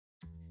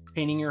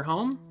Painting your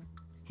home?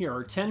 Here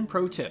are 10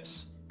 pro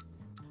tips.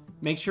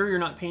 Make sure you're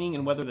not painting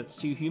in weather that's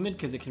too humid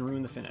because it can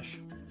ruin the finish.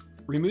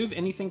 Remove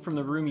anything from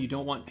the room you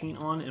don't want paint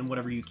on, and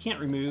whatever you can't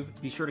remove,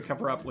 be sure to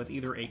cover up with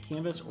either a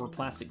canvas or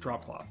plastic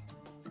drop cloth.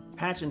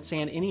 Patch and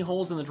sand any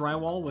holes in the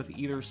drywall with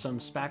either some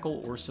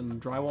spackle or some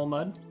drywall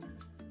mud.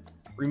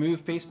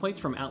 Remove faceplates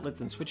from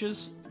outlets and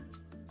switches.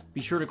 Be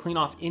sure to clean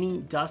off any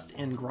dust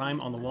and grime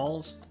on the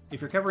walls.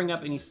 If you're covering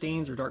up any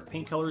stains or dark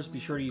paint colors, be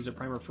sure to use a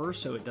primer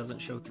first so it doesn't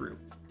show through.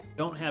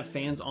 Don't have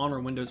fans on or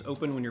windows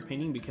open when you're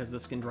painting because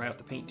this can dry out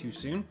the paint too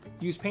soon.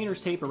 Use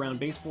painter's tape around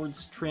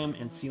baseboards, trim,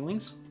 and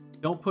ceilings.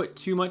 Don't put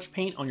too much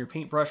paint on your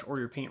paintbrush or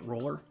your paint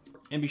roller.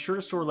 And be sure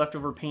to store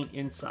leftover paint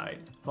inside.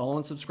 Follow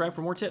and subscribe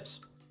for more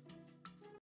tips.